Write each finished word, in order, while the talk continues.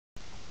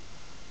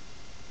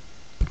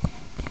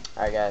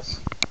Alright guys,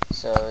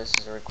 so this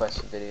is a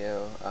requested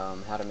video,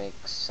 how to make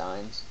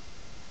signs.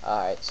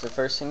 Alright, so the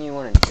first thing you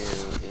want to do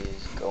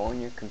is go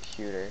on your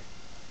computer,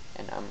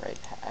 and I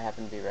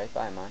happen to be right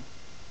by mine,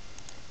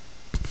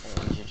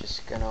 and you're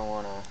just gonna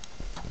want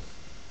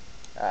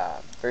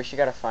to, first you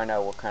gotta find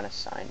out what kind of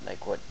sign,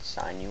 like what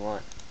sign you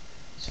want.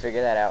 Just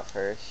figure that out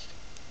first,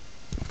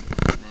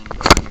 and then go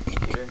on your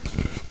computer.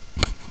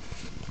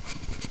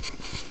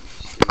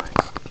 Just do my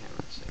camera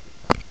a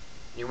second.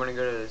 You want to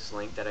go to this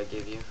link that I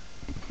gave you.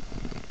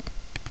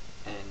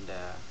 And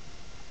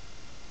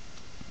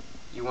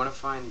you want to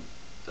find,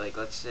 like,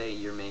 let's say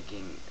you're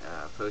making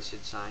a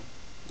postage sign.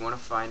 You want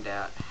to find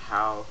out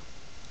how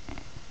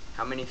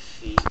many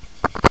feet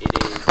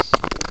it is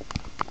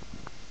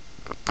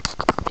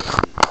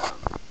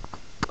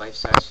in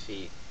life-size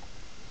feet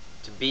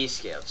to be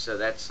scaled. So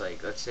that's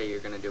like, let's say you're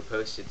gonna do a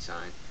postage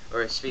sign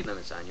or a speed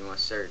limit sign. You want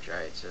to search,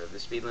 right? So the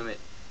speed limit,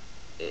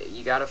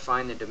 you got to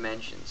find the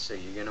dimensions. So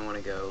you're gonna want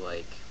to go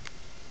like,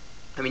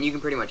 I mean, you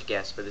can pretty much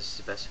guess, but this is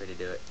the best way to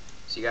do it.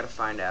 So you got to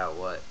find out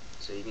what.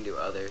 So you can do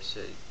other. So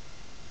you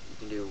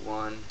can do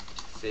 1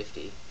 to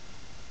 50.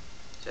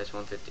 So that's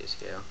 1/50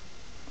 scale.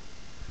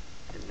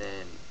 And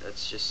then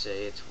let's just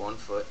say it's 1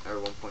 foot or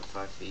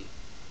 1.5 feet.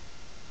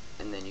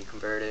 And then you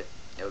convert it.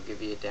 It'll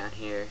give you it down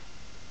here.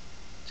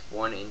 It's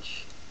 1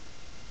 inch.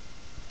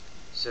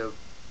 So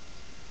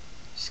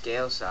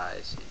scale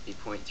size it'd be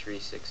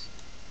 0.36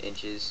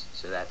 inches.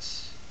 So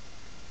that's,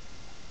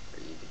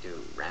 or you could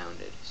do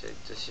rounded. So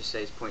let's just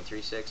say it's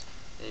 0.36.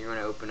 Then you're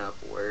going to open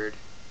up Word.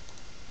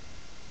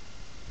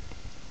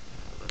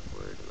 Let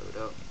Word load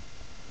up.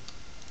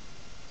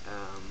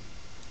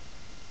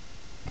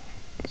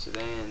 So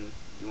then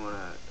you want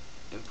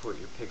to import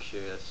your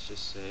picture. Let's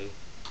just say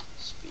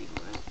speed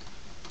limit.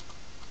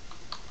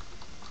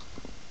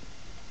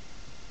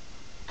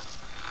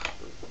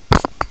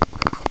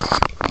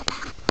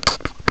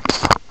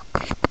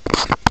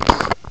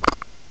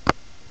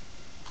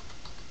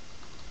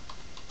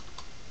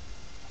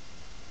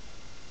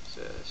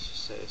 So let's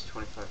just say it's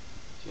 25.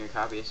 So you're going to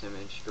copy this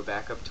image, go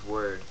back up to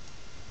Word,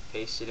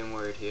 paste it in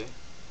Word here.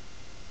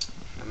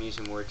 I'm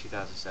using Word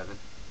 2007.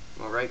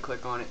 You want to right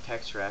click on it,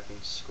 text wrapping,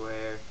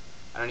 square.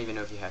 I don't even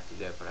know if you have to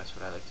do it, but that's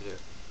what I like to do.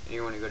 And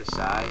you want to go to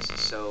size.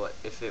 So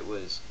if it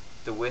was,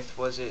 the width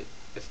was it,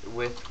 if the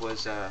width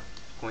was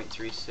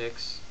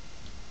 0.36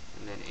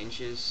 and then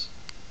inches,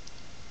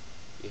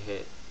 you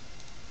hit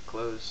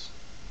close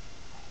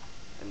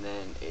and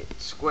then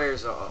it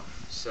squares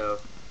off. So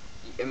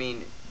I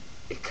mean,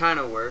 it kind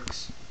of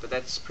works, but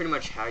that's pretty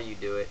much how you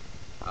do it.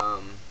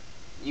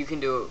 You can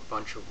do it a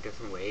bunch of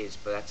different ways,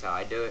 but that's how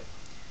I do it.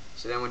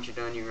 So then once you're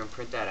done, you're going to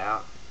print that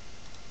out,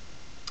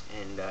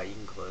 and you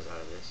can close out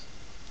of this.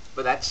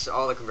 But that's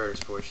all the converter's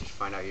for, is just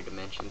find out your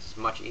dimensions. It's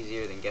much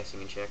easier than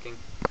guessing and checking.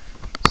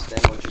 So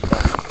then once you're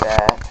done with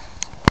that,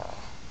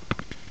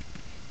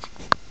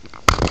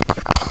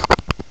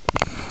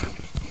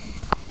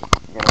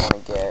 you're going to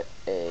want to get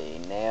a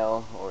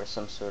nail or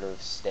some sort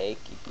of stake.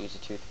 You can use a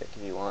toothpick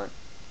if you want.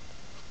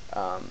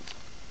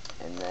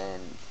 And then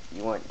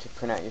you want to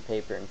print out your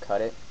paper and cut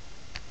it.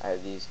 I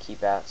have these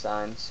keep out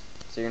signs.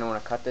 So you're going to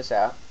want to cut this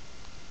out.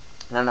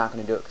 And I'm not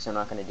going to do it because I'm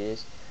not going to do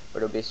this.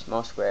 But it'll be a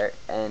small square.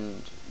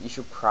 And you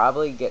should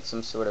probably get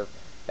some sort of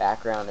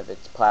background if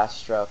it's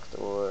plastruct,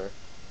 or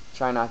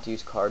try not to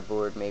use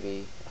cardboard,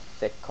 maybe a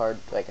thick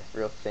like a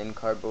real thin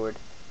cardboard.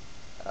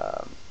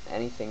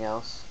 Anything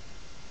else.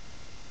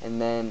 And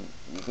then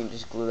you can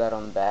just glue that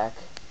on the back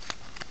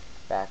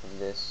of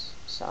this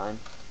sign.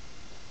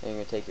 Then you're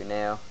going to take your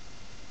nail,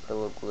 put a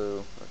little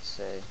glue, let's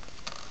say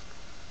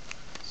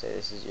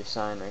this is your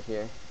sign right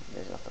here, and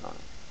there's nothing on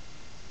it.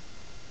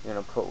 You're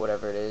going to put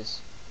whatever it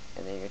is,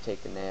 and then you're going to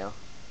take the nail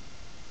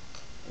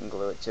and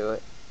glue it to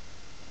it,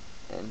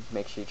 and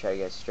make sure you try to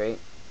get it straight,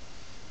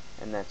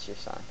 and that's your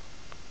sign.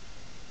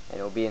 And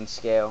it'll be in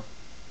scale,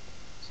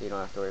 so you don't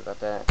have to worry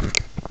about that.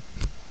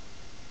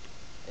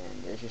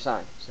 And there's your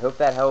sign. So I hope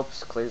that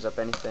helps, clears up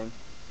anything,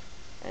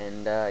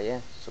 and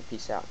yeah, so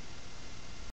peace out.